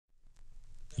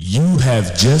You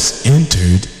have just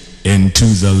entered into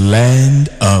the land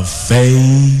of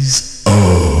Faze-o.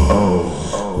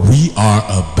 We are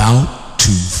about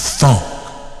to funk.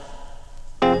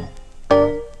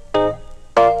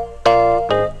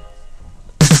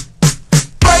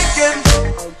 Breaking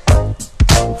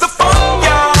the funk,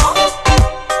 y'all.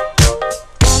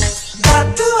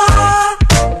 Got to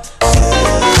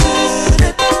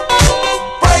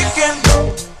breaking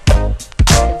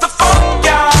the funk,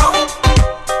 y'all.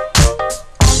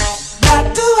 Got to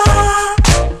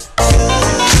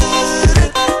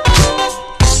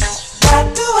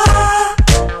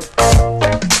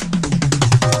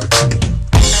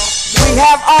We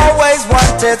have always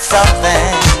wanted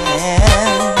something,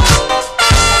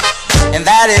 and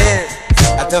that is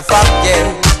to fuck you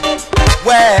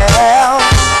well,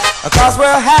 cause we're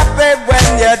happy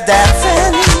when you're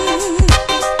dancing.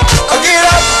 Get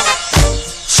up,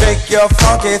 shake your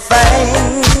funky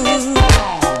thing.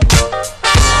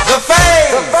 The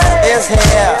Faze is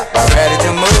here, ready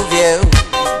to move you,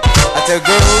 to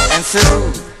groove and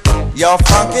soothe your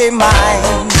funky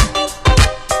mind,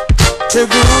 to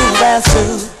groove and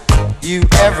soothe you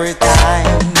every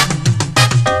time.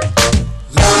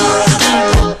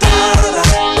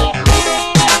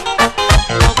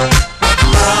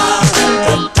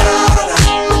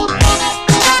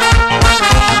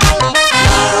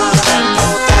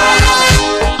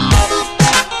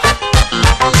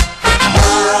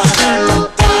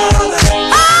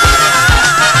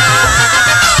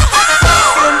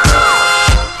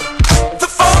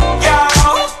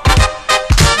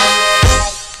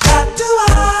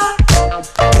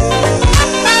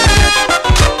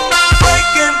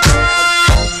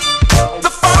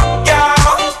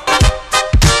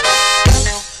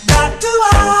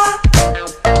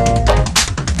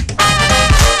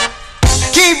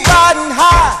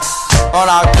 On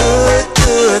our good,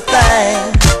 good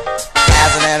thing,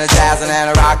 jazzing and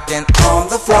a rocking on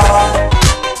the floor.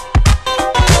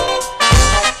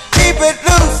 Keep it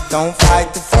loose, don't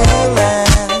fight the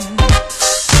feeling.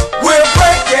 We're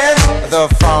breaking the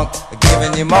funk,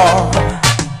 giving you more.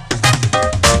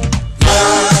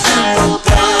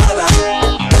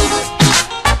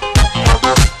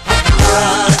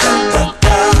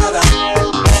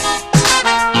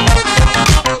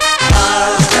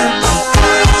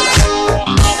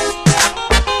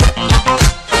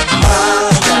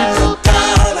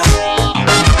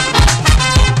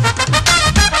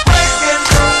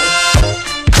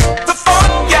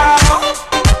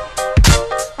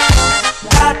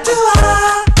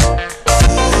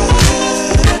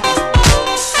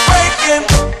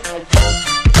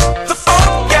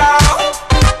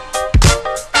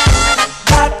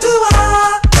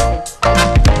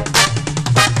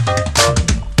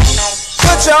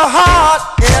 Put your heart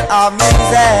in our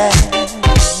music,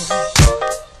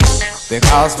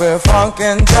 because we're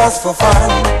funkin' just for fun.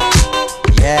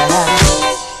 Yeah,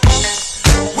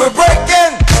 we're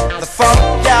breaking the funk,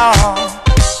 y'all.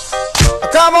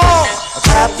 Come on,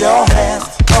 clap your hands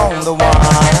on the one.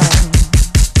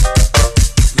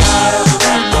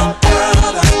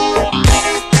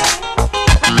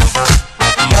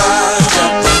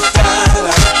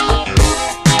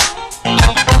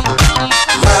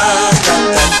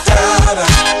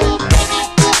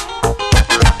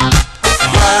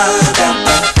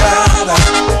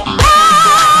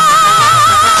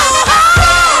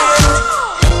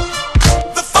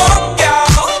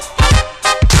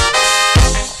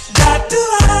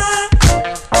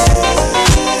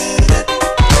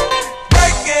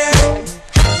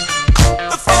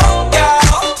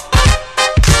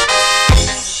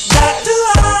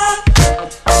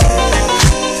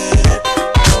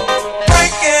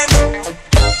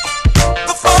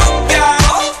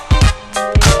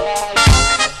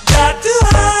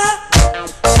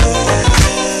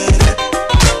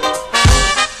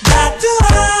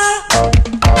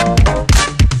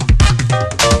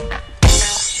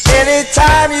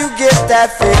 Anytime you get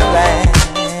that feeling,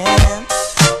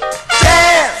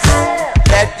 dance,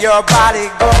 let your body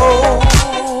go,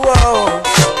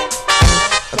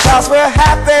 because we're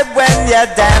happy when you're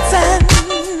dancing.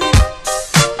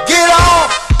 Get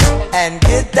off and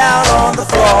get down on the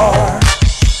floor.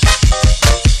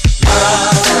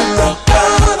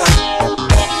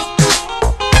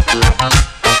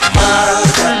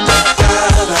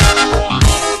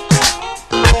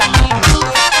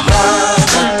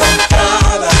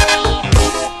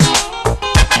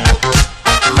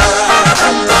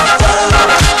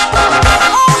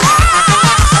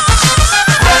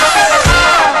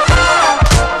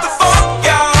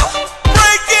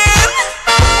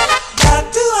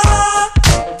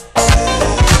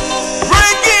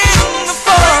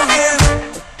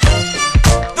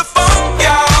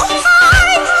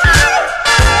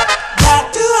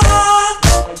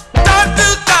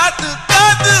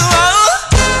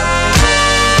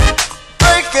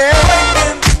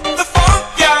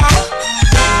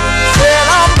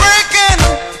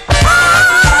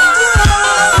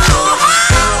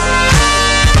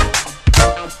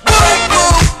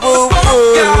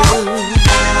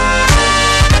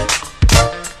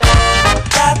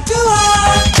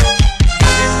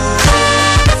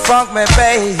 funk me,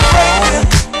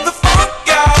 baby.